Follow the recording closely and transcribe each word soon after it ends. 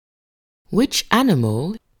Which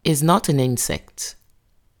animal is not an insect?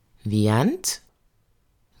 The ant,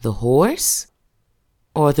 the horse,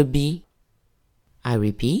 or the bee? I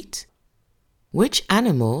repeat, which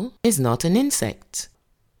animal is not an insect?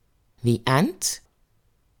 The ant,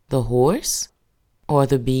 the horse, or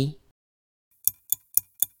the bee?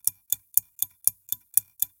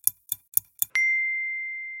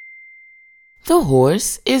 The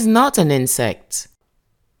horse is not an insect.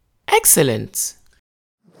 Excellent!